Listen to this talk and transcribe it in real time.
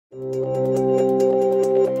We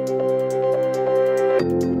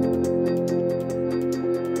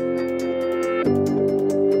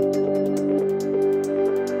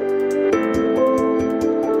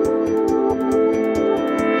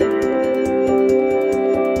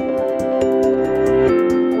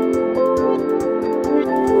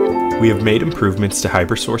have made improvements to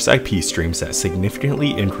HyperSource IP streams that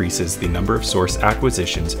significantly increases the number of source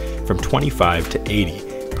acquisitions from 25 to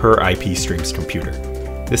 80 per IP stream's computer.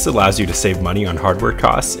 This allows you to save money on hardware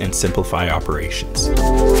costs and simplify operations.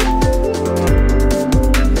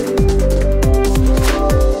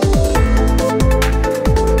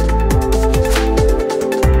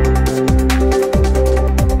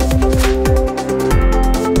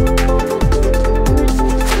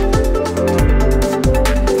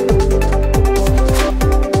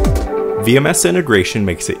 VMS Integration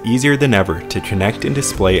makes it easier than ever to connect and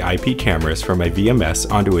display IP cameras from a VMS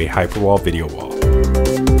onto a Hiperwall video wall.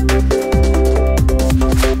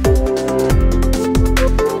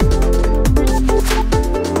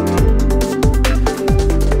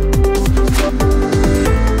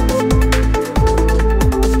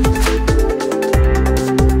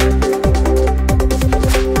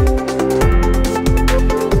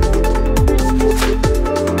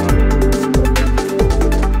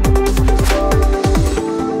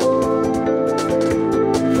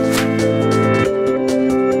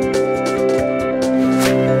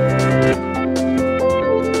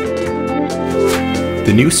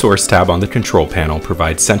 The new Source tab on the control panel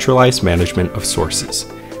provides centralized management of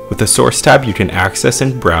sources. With the Source tab, you can access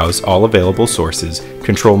and browse all available sources,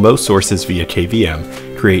 control most sources via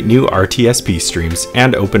KVM, create new RTSP streams,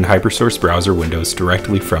 and open HyperSource browser windows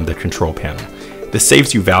directly from the control panel. This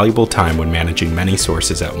saves you valuable time when managing many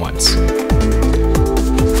sources at once.